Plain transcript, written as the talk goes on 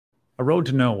a road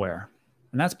to nowhere.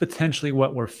 And that's potentially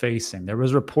what we're facing. There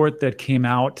was a report that came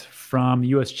out from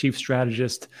U.S. Chief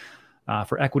Strategist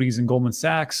for Equities in Goldman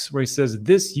Sachs, where he says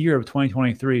this year of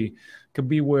 2023 could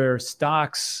be where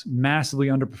stocks massively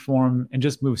underperform and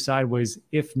just move sideways,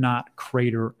 if not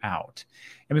crater out.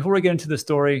 And before we get into the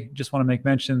story, just want to make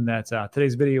mention that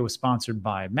today's video was sponsored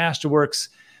by Masterworks.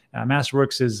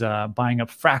 Masterworks is buying up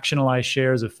fractionalized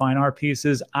shares of fine art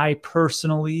pieces. I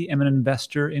personally am an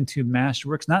investor into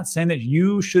Masterworks. Not saying that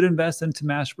you should invest into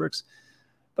Masterworks,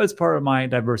 but it's part of my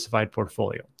diversified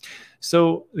portfolio.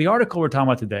 So the article we're talking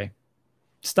about today,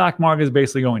 stock market is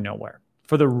basically going nowhere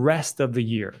for the rest of the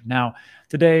year. Now,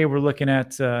 today we're looking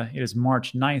at, it is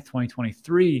March 9th,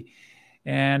 2023,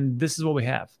 and this is what we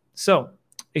have. So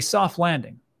a soft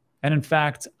landing, and in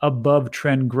fact, above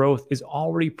trend growth is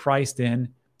already priced in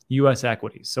U.S.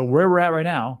 equities. So where we're at right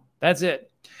now, that's it.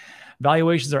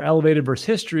 Valuations are elevated versus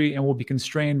history and will be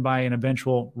constrained by an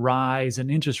eventual rise in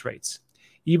interest rates.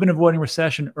 Even avoiding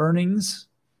recession, earnings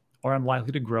are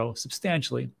unlikely to grow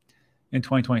substantially in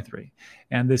 2023.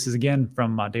 And this is again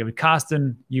from David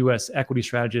Kostin, U.S. equity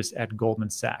strategist at Goldman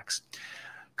Sachs.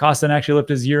 Kostin actually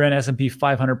lifted his year-end S&P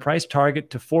 500 price target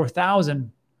to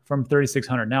 4,000 from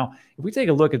 3,600. Now, if we take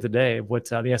a look at today, what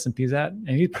the S&P is at, and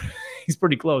he's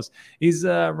pretty close. He's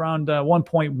around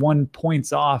 1.1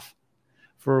 points off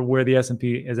for where the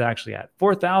S&P is actually at.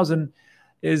 4,000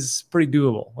 is pretty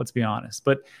doable, let's be honest.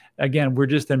 But again, we're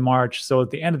just in March. So at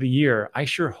the end of the year, I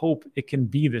sure hope it can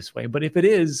be this way. But if it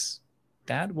is,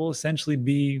 that will essentially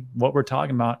be what we're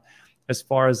talking about as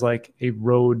far as like a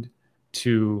road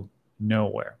to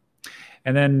nowhere.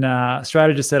 And then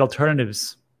Strategist said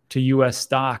alternatives to U.S.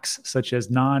 stocks, such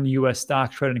as non-U.S.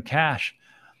 stocks traded in cash,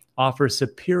 offer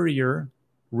superior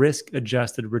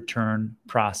risk-adjusted return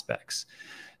prospects.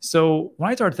 So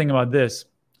when I started thinking about this,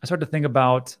 I started to think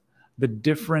about the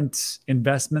different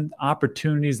investment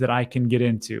opportunities that I can get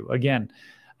into. Again,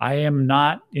 I am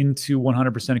not into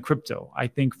 100% crypto. I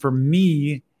think for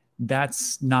me,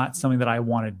 that's not something that I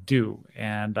want to do.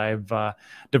 And I've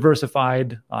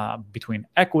diversified between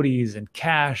equities and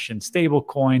cash and stable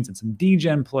coins and some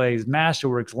degen plays,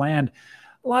 Masterworks, land,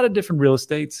 a lot of different real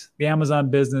estates, the Amazon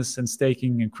business and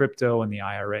staking and crypto and the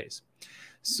IRAs.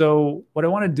 So what I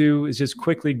want to do is just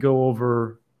quickly go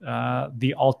over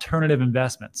the alternative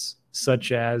investments,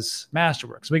 such as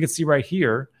Masterworks. We can see right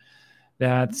here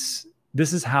that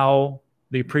this is how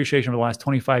the appreciation over the last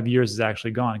 25 years has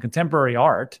actually gone. Contemporary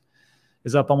art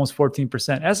is up almost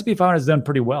 14%. S&P 500 has done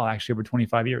pretty well, actually, over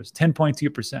 25 years,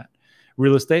 10.2%.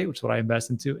 Real estate, which is what I invest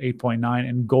into, 8.9%,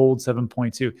 and gold,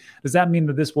 7.2%. Does that mean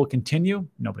that this will continue?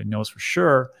 Nobody knows for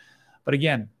sure. But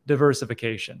again,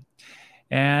 diversification.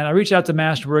 And I reached out to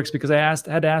Masterworks because I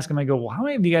had to ask them, I go, well, how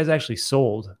many of you guys actually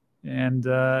sold? And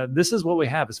this is what we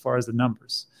have as far as the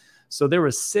numbers. So there were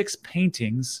 6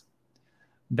 paintings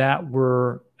that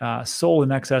were sold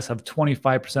in excess of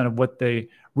 25% of what they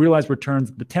realized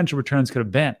returns, potential returns could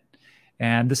have been.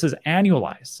 And this is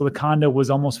annualized. So the condo was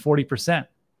almost 40%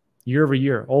 year over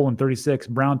year, Olin 36,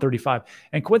 Brown 35.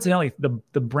 And coincidentally,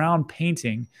 the Brown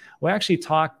painting, we actually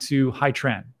talked to Hai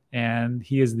Tran, and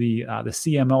he is the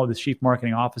CMO, the Chief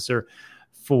Marketing Officer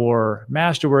for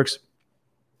Masterworks.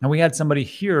 And we had somebody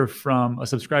here from a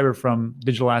subscriber from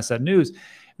Digital Asset News. And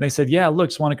they said, yeah,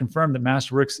 look, just want to confirm that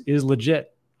Masterworks is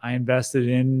legit. I invested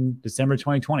in December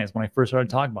 2020. That's when I first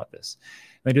started talking about this.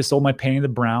 They just sold my painting, the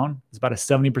Brown. It's about a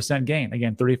 70% gain.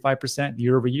 Again, 35%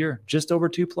 year over year, just over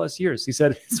 2+ years. He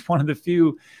said it's one of the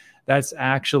few that's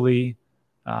actually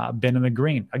been in the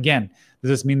green. Again, does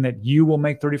this mean that you will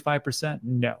make 35%?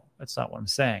 No, that's not what I'm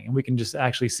saying. And we can just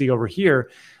actually see over here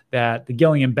that the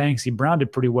Gillian, Banksy, Brown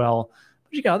did pretty well.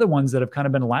 But you got other ones that have kind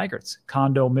of been laggards.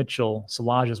 Kondo, Mitchell,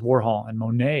 Solages, Warhol, and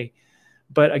Monet.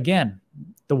 But again,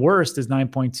 the worst is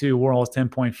 9.2, Warhol is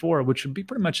 10.4, which would be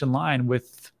pretty much in line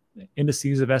with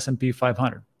indices of S&P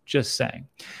 500, just saying.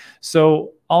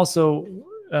 So also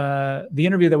the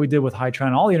interview that we did with Hai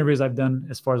Tran, all the interviews I've done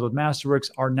as far as with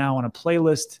Masterworks are now on a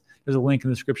playlist. There's a link in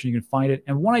the description. You can find it.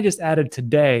 And one I just added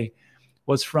today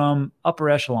was from Upper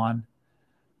Echelon,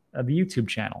 the YouTube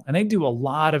channel. And they do a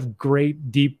lot of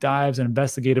great deep dives and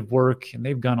investigative work. And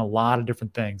they've done a lot of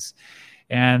different things.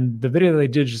 And the video that they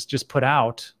did just put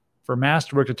out for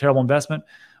Masterworks, a terrible investment,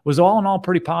 was all in all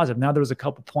pretty positive. Now, there was a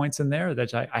couple points in there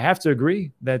that I have to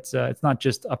agree that it's not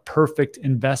just a perfect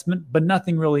investment, but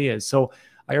nothing really is. So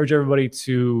I urge everybody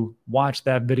to watch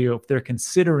that video if they're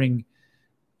considering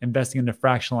investing into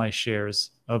fractionalized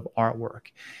shares of artwork.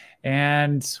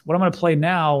 And what I'm going to play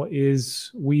now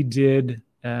is we did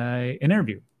an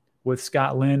interview with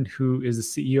Scott Lind, who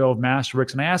is the CEO of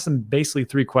Masterworks. And I asked him basically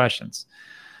 3 questions.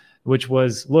 which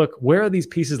was, look, where are these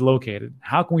pieces located?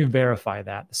 How can we verify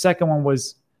that? The second one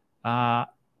was, the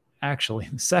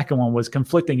second one was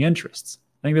conflicting interests.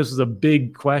 I think this was a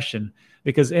big question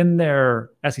because in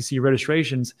their SEC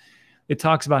registrations, it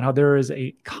talks about how there is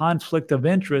a conflict of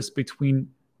interest between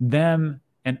them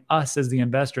and us as the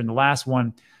investor. And the last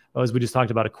one was, we just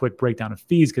talked about a quick breakdown of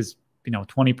fees because,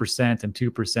 20% and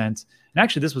 2%. And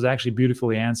actually, this was actually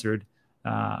beautifully answered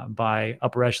by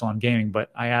Upper Echelon Gaming,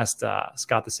 but I asked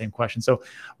Scott the same question. So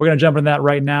we're going to jump into that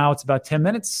right now. It's about 10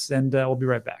 minutes and we'll be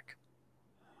right back.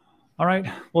 All right.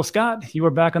 Well, Scott, you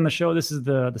are back on the show. This is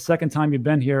the second time you've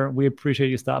been here. We appreciate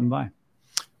you stopping by.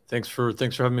 Thanks for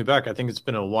having me back. I think it's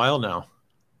been a while now.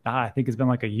 I think it's been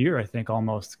like a year, I think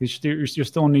almost. You're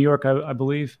still in New York, I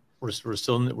believe. We're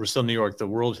still in New York. The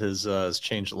world has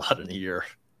changed a lot in a year.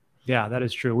 Yeah, that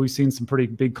is true. We've seen some pretty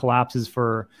big collapses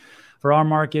for our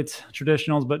market,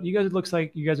 traditionals, but you guys, it looks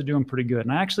like you guys are doing pretty good.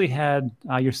 And I actually had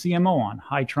your CMO on,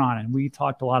 Hytron, and we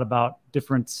talked a lot about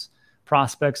different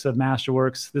prospects of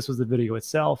Masterworks. This was the video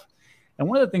itself. And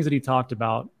one of the things that he talked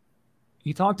about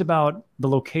the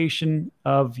location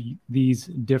of these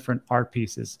different art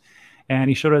pieces. And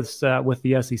he showed us with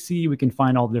the SEC, we can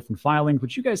find all the different filings,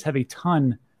 but you guys have a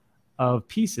ton of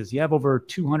pieces. You have over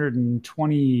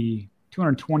 220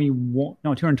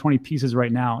 pieces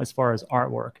right now as far as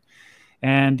artwork.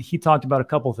 And he talked about a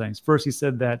couple things. First, he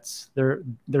said that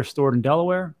they're stored in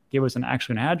Delaware, gave us an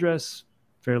address.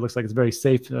 It looks like it's a very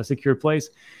safe, secure place.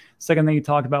 Second thing he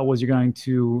talked about was you're going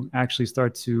to actually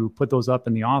start to put those up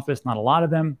in the office. Not a lot of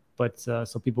them, but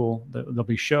so people, they'll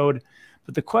be showed.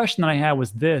 But the question that I had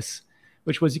was this,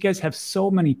 which was you guys have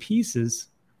so many pieces.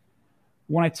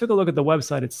 When I took a look at the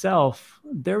website itself,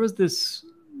 there was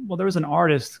an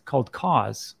artist called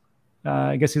Cause.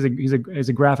 I guess he's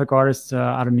a graphic artist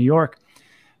out of New York.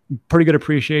 Pretty good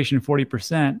appreciation,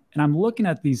 40%. And I'm looking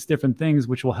at these different things,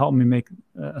 which will help me make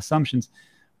assumptions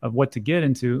of what to get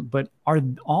into. But are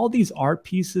all these art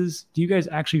pieces, do you guys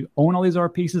actually own all these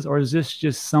art pieces, or is this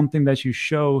just something that you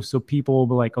show so people will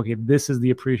be like, okay, this is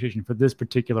the appreciation for this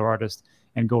particular artist,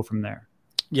 and go from there?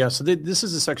 Yeah, so this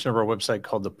is a section of our website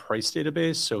called the price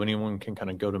database. So anyone can kind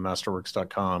of go to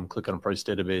masterworks.com, click on price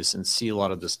database, and see a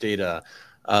lot of this data.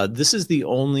 This is the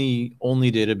only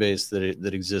database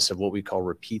that exists of what we call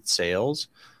repeat sales.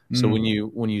 So when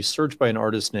you search by an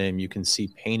artist name, you can see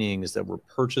paintings that were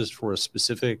purchased for a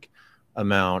specific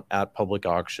amount at public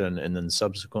auction and then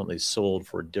subsequently sold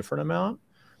for a different amount.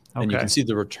 Okay. And you can see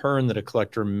the return that a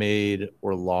collector made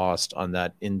or lost on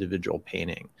that individual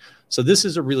painting. So this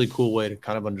is a really cool way to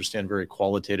kind of understand very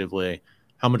qualitatively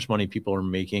how much money people are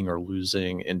making or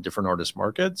losing in different artist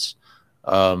markets.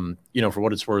 For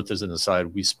what it's worth, as an aside,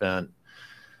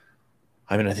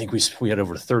 I think we had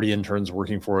over 30 interns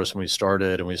working for us when we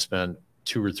started, and we spent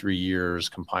 2 or 3 years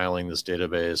compiling this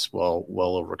database, well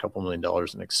over $2 million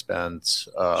in expense.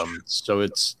 So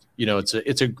it's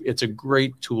a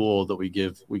great tool that we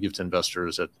give to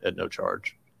investors at no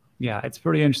charge. Yeah, it's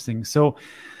pretty interesting. So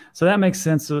that makes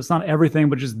sense. So it's not everything,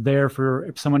 but just there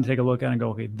for someone to take a look at and go,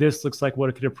 okay, this looks like what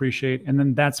it could appreciate. And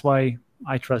then that's why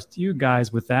I trust you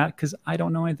guys with that, because I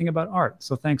don't know anything about art.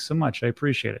 So thanks so much. I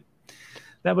appreciate it.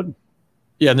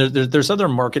 Yeah, and there's other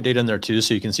market data in there too.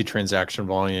 So you can see transaction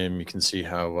volume. You can see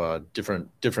how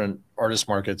different artist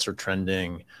markets are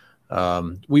trending.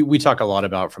 We talk a lot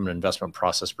about, from an investment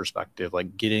process perspective,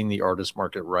 like getting the artist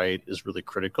market right is really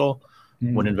critical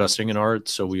when investing in art.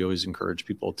 So we always encourage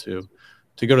people to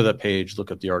go to that page,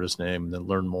 look up the artist name, and then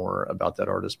learn more about that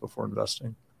artist before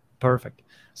investing. Perfect.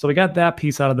 So we got that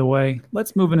piece out of the way.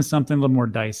 Let's move into something a little more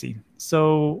dicey.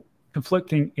 So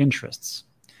conflicting interests.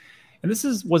 And this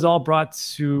was all brought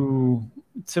to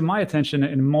my attention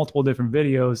in multiple different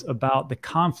videos about the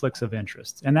conflicts of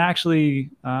interest. And actually,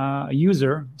 a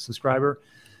subscriber,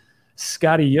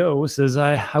 Scotty Yo, says,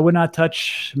 I would not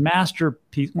touch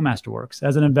Masterworks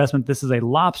as an investment. This is a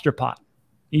lobster pot.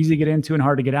 Easy to get into and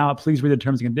hard to get out. Please read the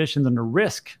terms and conditions under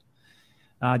risk.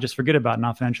 Just forget about it,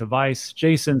 not financial advice.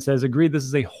 Jason says, agreed, this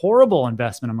is a horrible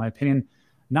investment, in my opinion.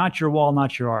 Not your wall,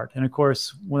 not your art. And of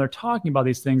course, when they're talking about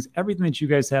these things, everything that you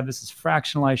guys have, this is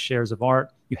fractionalized shares of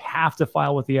art. You have to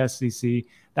file with the SEC.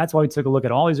 That's why we took a look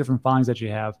at all these different filings that you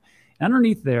have. And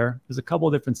underneath there's a couple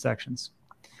of different sections.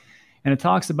 And it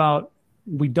talks about,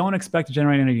 we don't expect to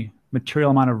generate any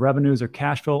material amount of revenues or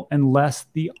cash flow unless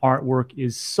the artwork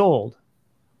is sold.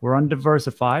 We're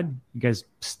undiversified. You guys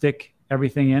stick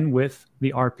everything in with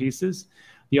the art pieces.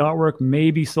 The artwork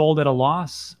may be sold at a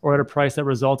loss or at a price that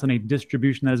results in a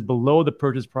distribution that is below the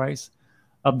purchase price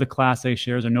of the Class A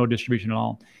shares, or no distribution at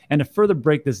all. And to further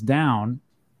break this down,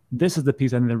 this is the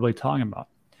piece I think they're really talking about.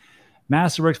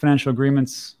 Masterworks financial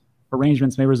agreements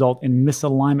arrangements may result in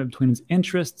misalignment between its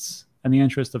interests and the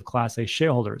interests of Class A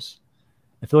shareholders.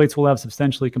 Affiliates will have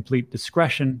substantially complete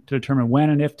discretion to determine when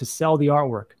and if to sell the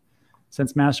artwork.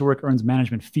 Since Masterwork earns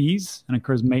management fees and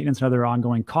incurs maintenance and other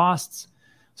ongoing costs,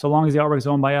 so long as the artwork is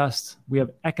owned by us, we have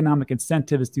economic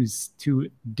incentives to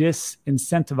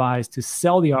disincentivize to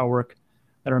sell the artwork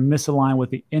that are misaligned with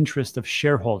the interest of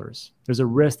shareholders. There's a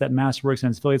risk that Masterworks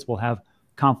and its affiliates will have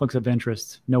conflicts of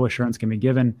interest. No assurance can be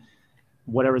given,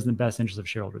 whatever is in the best interest of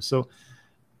shareholders. So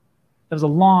that was a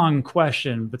long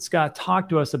question, but Scott, talk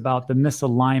to us about the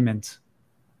misalignment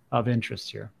of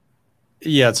interest here.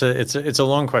 Yeah, it's a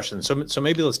long question. So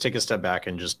maybe let's take a step back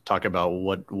and just talk about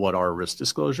what are risk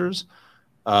disclosures.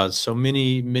 So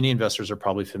many investors are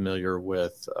probably familiar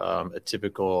with a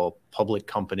typical public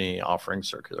company offering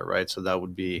circular, right? So that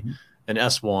would be an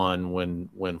S1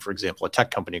 when, for example, a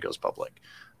tech company goes public.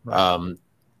 Right.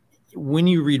 When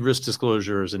you read risk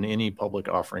disclosures in any public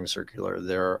offering circular,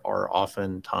 there are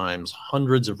oftentimes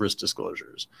hundreds of risk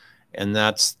disclosures, and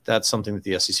that's something that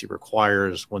the SEC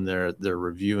requires when they're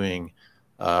reviewing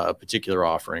a particular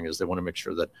offering. Is they want to make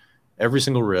sure that every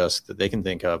single risk that they can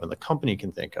think of and the company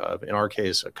can think of, in our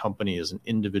case, a company is an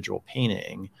individual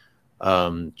painting,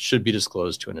 should be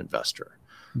disclosed to an investor.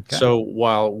 Okay. So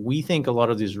while we think a lot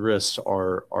of these risks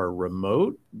are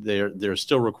remote, they're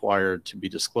still required to be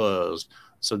disclosed.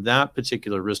 So that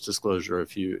particular risk disclosure,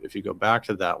 if you go back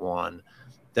to that one,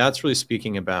 that's really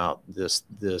speaking about this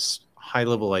high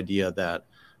level idea that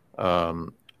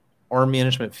our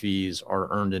management fees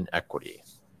are earned in equity,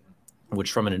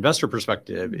 which from an investor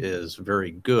perspective is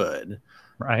very good.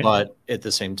 Right. But at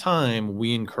the same time,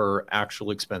 we incur actual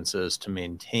expenses to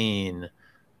maintain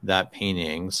that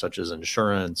painting, such as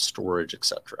insurance, storage,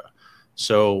 etc.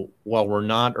 So while we're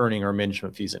not earning our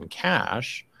management fees in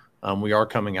cash, we are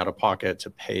coming out of pocket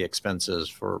to pay expenses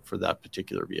for that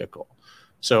particular vehicle.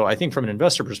 So I think from an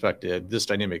investor perspective, this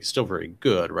dynamic is still very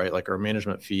good, right? Like our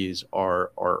management fees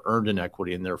are earned in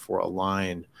equity and therefore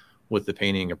aligned with the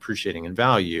painting appreciating in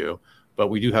value. But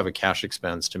we do have a cash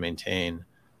expense to maintain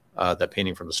that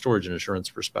painting from a storage and insurance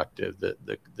perspective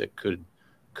that could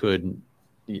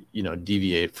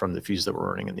deviate from the fees that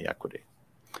we're earning in the equity.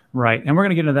 Right, and we're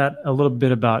going to get into that a little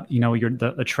bit about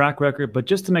the track record, but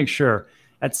just to make sure,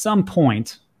 at some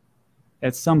point,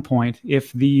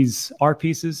 if these art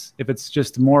pieces, if it's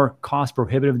just more cost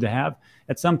prohibitive to have,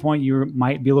 at some point you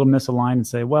might be a little misaligned and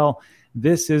say, well,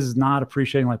 this is not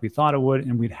appreciating like we thought it would,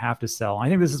 and we'd have to sell. I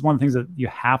think this is one of the things that you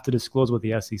have to disclose with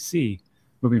the SEC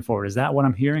moving forward. Is that what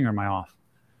I'm hearing, or am I off?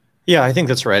 Yeah, I think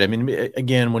that's right. I mean,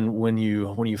 again, when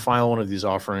you file one of these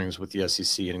offerings with the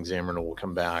SEC, an examiner will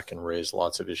come back and raise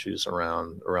lots of issues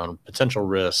around potential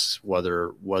risks,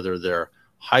 whether they're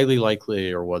highly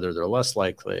likely or whether they're less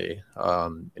likely,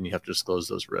 and you have to disclose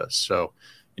those risks. So,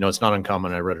 it's not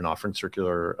uncommon. I read an offering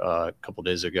circular a couple of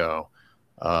days ago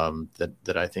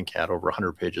that I think had over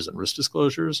 100 pages in risk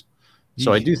disclosures.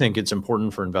 So I do think it's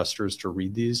important for investors to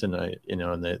read these, and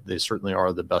they certainly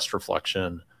are the best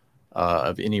reflection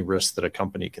of any risk that a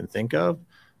company can think of,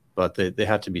 but they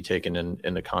have to be taken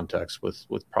into context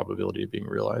with probability of being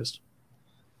realized.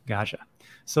 Gotcha.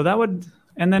 So that would,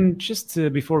 and then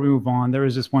before we move on, there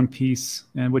was just one piece,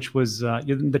 which was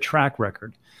the track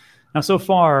record. Now, so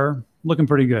far, looking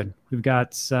pretty good. We've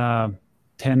got 10,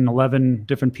 11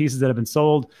 different pieces that have been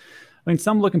sold. I mean,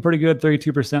 some looking pretty good,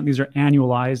 32%. These are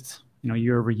annualized,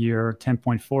 year over year,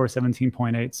 10.4,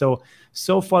 17.8.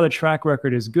 So far the track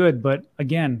record is good. But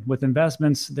again, with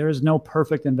investments, there is no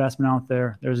perfect investment out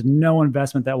there. There's no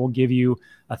investment that will give you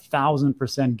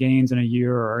 1,000% gains in a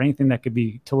year or anything that could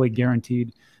be totally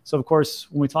guaranteed. So of course,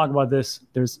 when we talk about this,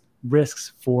 there's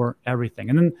risks for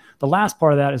everything. And then the last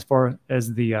part of that, as far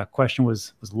as the question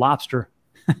was lobster.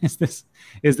 is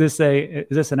this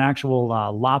an actual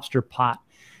lobster pot?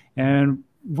 And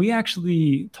we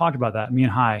actually talked about that, me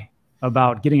and Hai,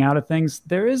 about getting out of things.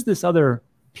 There is this other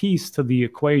piece to the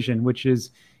equation, which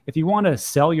is if you want to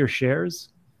sell your shares,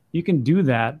 you can do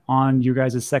that on your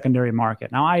guys' secondary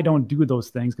market. Now, I don't do those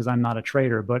things because I'm not a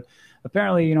trader, but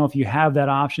apparently, if you have that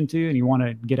option to and you want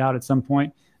to get out at some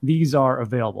point, these are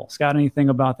available. Scott, anything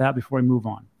about that before we move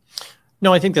on?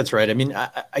 No, I think that's right. I mean,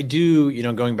 I do,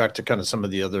 going back to kind of some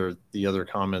of the other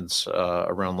comments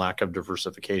around lack of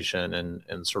diversification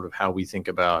and sort of how we think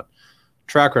about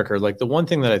track record. Like the one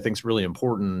thing that I think is really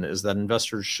important is that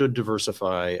investors should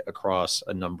diversify across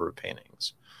a number of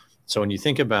paintings. So when you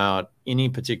think about any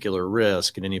particular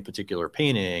risk in any particular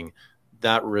painting,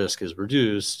 that risk is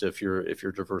reduced if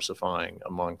you're diversifying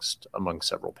amongst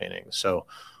several paintings. So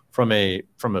from a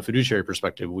fiduciary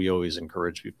perspective, we always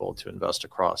encourage people to invest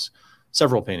across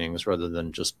several paintings rather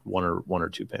than just one or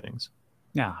two paintings.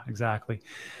 Yeah, exactly.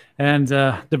 And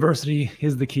diversity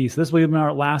is the key. So this will be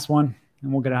our last one,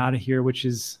 and we'll get out of here, which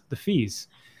is the fees.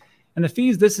 And the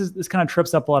fees, this kind of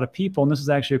trips up a lot of people. And this is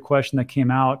actually a question that came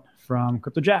out from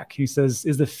Crypto Jack. He says,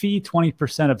 is the fee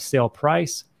 20% of sale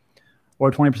price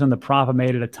or 20% of the profit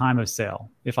made at a time of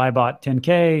sale? If I bought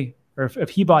 10K, or if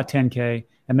he bought 10K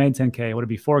and made 10K, would it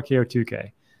be 4K or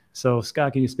 2K? So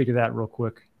Scott, can you speak to that real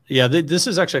quick? Yeah, this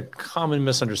is actually a common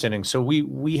misunderstanding. So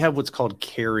we have what's called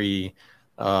carry,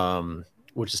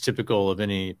 which is typical of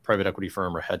any private equity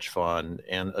firm or hedge fund,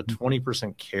 and a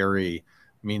 20% carry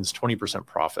means 20%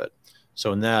 profit.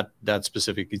 So in that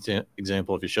specific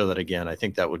example, if you show that again, I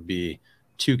think that would be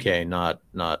 2K, not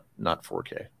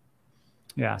 4K.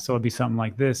 Yeah, so it'd be something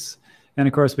like this. And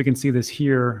of course, we can see this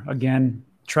here again,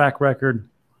 track record.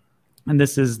 And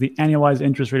this is the annualized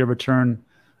interest rate of return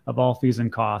of all fees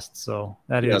and costs. So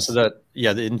that is.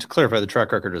 And to clarify, the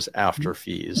track record is after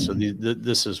fees. So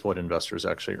this is what investors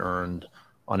actually earned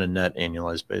on a net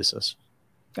annualized basis.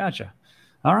 Gotcha.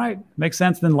 All right. Makes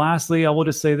sense. Then lastly, I will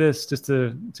just say this, just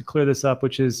to clear this up,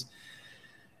 which is,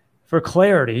 for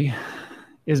clarity,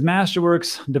 is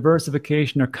Masterworks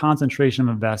diversification or concentration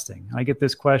of investing? I get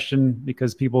this question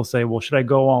because people say, well, should I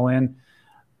go all in?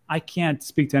 I can't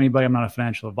speak to anybody. I'm not a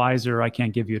financial advisor. I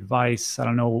can't give you advice. I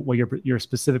don't know what your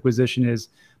specific position is.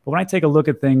 But when I take a look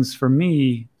at things, for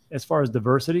me, as far as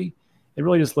diversity, it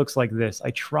really just looks like this.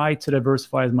 I try to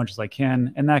diversify as much as I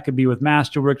can. And that could be with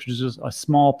Masterworks, which is just a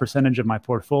small percentage of my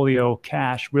portfolio: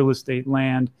 cash, real estate,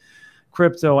 land,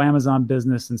 crypto, Amazon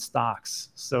business, and stocks.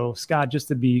 So Scott, just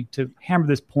to hammer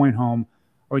this point home,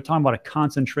 are we talking about a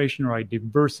concentration or a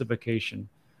diversification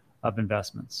of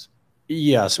investments?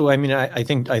 Yeah. So, I mean, I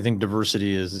think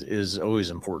diversity is always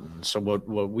important. So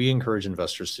what we encourage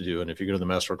investors to do, and if you go to the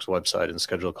Masterworks website and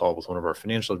schedule a call with one of our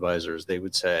financial advisors, they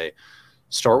would say,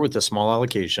 start with a small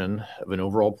allocation of an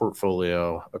overall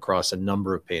portfolio across a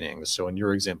number of paintings. So in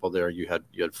your example there, you had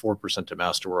 4% to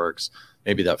Masterworks.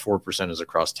 Maybe that 4% is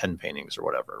across 10 paintings or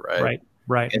whatever, right?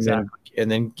 Right. And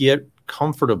then get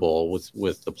comfortable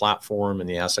with the platform and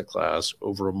the asset class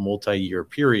over a multi-year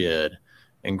period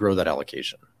and grow that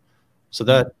allocation. So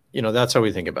that, that's how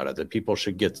we think about it, that people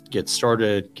should get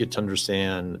started, get to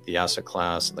understand the asset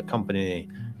class and the company,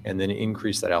 and then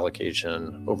increase that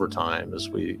allocation over time as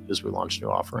we launch new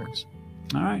offerings.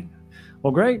 All right.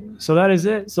 Well, great. So that is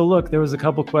it. So look, there was a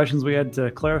couple questions we had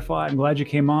to clarify. I'm glad you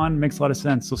came on. Makes a lot of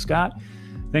sense. So Scott,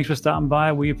 thanks for stopping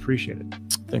by. We appreciate it.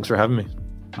 Thanks for having me.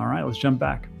 All right, let's jump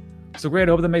back. So great,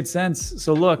 I hope that made sense.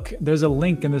 So look, there's a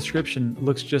link in the description. It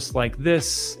looks just like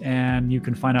this, and you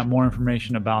can find out more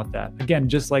information about that. Again,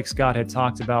 just like Scott had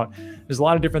talked about, there's a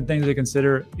lot of different things to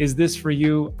consider. Is this for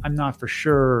you? I'm not for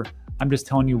sure. I'm just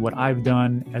telling you what I've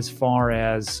done as far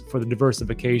as for the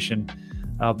diversification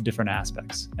of different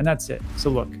aspects. And that's it. So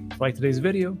look, if you like today's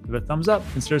video, give it a thumbs up,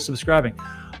 consider subscribing.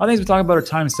 Other things we talk about are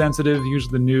time sensitive.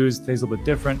 Usually the news stays a little bit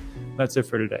different. That's it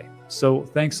for today. So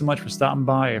thanks so much for stopping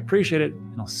by. I appreciate it,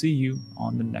 and I'll see you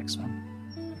on the next one.